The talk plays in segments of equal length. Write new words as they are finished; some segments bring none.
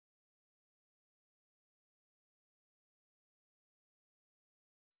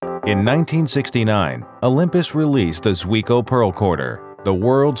In 1969, Olympus released the Zuiko Pearl Recorder, the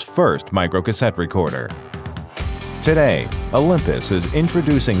world's first microcassette recorder. Today, Olympus is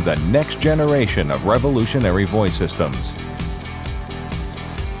introducing the next generation of revolutionary voice systems.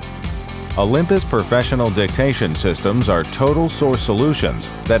 Olympus professional dictation systems are total source solutions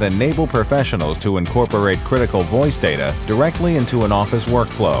that enable professionals to incorporate critical voice data directly into an office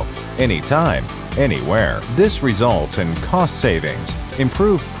workflow, anytime, anywhere. This results in cost savings,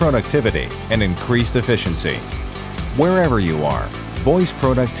 improved productivity, and increased efficiency. Wherever you are, voice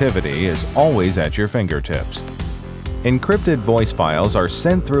productivity is always at your fingertips. Encrypted voice files are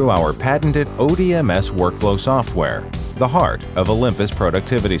sent through our patented ODMS workflow software, the heart of Olympus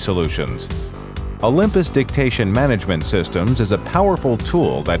productivity solutions. Olympus Dictation Management Systems is a powerful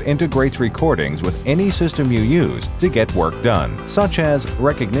tool that integrates recordings with any system you use to get work done, such as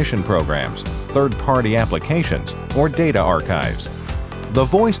recognition programs, third-party applications, or data archives. The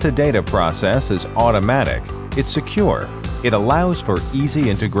voice-to-data process is automatic, it's secure, it allows for easy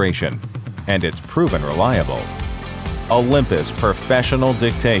integration, and it's proven reliable. Olympus Professional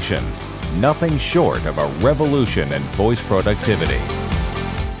Dictation, nothing short of a revolution in voice productivity.